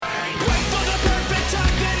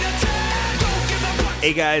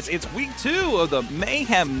Hey guys, it's week 2 of the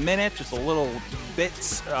Mayhem Minute, just a little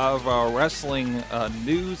bits of wrestling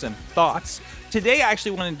news and thoughts. Today I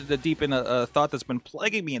actually wanted to deepen a thought that's been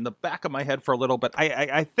plaguing me in the back of my head for a little bit.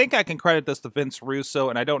 I think I can credit this to Vince Russo,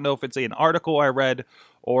 and I don't know if it's an article I read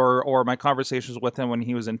or my conversations with him when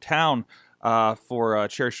he was in town for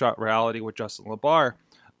Chair Shot Reality with Justin LaBar.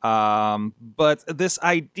 But this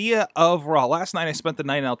idea of Raw, last night I spent the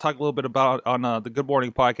night, and I'll talk a little bit about it on the Good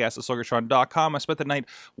Morning podcast at Sorgatron.com. I spent the night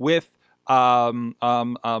with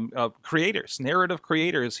creators, narrative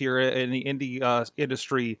creators here in the indie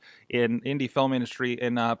industry, in indie film industry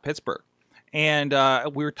in Pittsburgh. And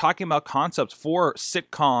we were talking about concepts for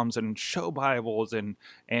sitcoms and show bibles and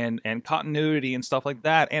continuity and stuff like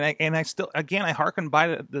that. And I still, again, I hearken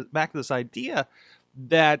back to this idea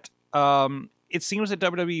that it seems that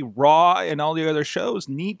WWE Raw and all the other shows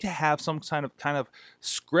need to have some kind of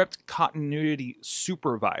script continuity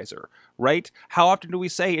supervisor, right? How often do we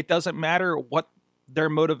say it doesn't matter what their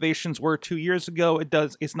motivations were 2 years ago?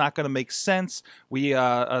 It's not going to make sense. We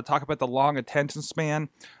talk about the long attention span.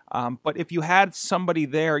 But if you had somebody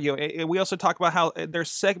there, we also talk about how their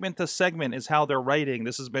segment to segment is how they're writing.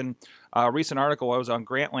 This has been a recent article. I was on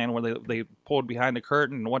Grantland where they pulled behind the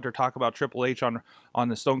curtain and wanted to talk about Triple H on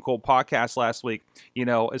the Stone Cold podcast last week.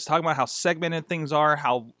 It's talking about how segmented things are,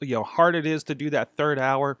 how hard it is to do that third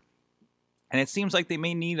hour. And it seems like they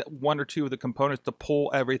may need one or two of the components to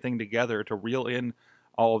pull everything together, to reel in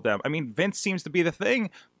all of them. I mean, Vince seems to be the thing,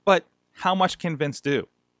 but how much can Vince do?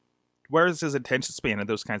 Where is his attention span and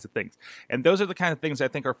those kinds of things? And those are the kind of things I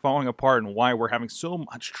think are falling apart and why we're having so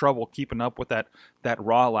much trouble keeping up with that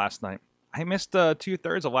Raw last night. I missed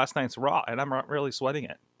 2/3 of last night's Raw, and I'm not really sweating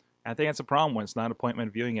it. I think that's a problem when it's not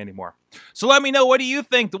appointment viewing anymore. So let me know, what do you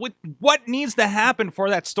think? What needs to happen for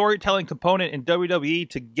that storytelling component in WWE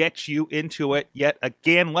to get you into it yet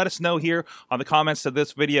again? Let us know here on the comments to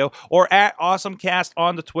this video or at AwesomeCast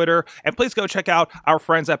on the Twitter. And please go check out our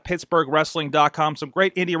friends at PittsburghWrestling.com. Some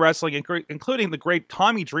great indie wrestling, including the great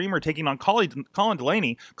Tommy Dreamer taking on Colin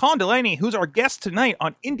Delaney. Colin Delaney, who's our guest tonight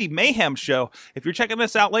on Indie Mayhem Show. If you're checking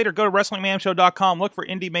this out later, go to WrestlingMayhemShow.com. Look for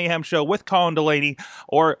Indie Mayhem Show with Colin Delaney,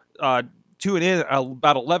 or tune in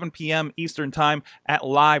about 11 p.m. Eastern Time at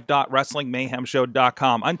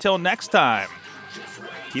live.wrestlingmayhemshow.com. Until next time,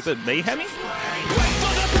 keep it mayhemy.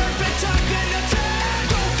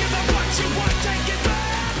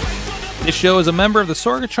 This show is a member of the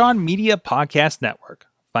Sorgatron Media Podcast Network.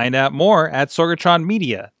 Find out more at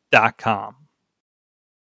sorgatronmedia.com.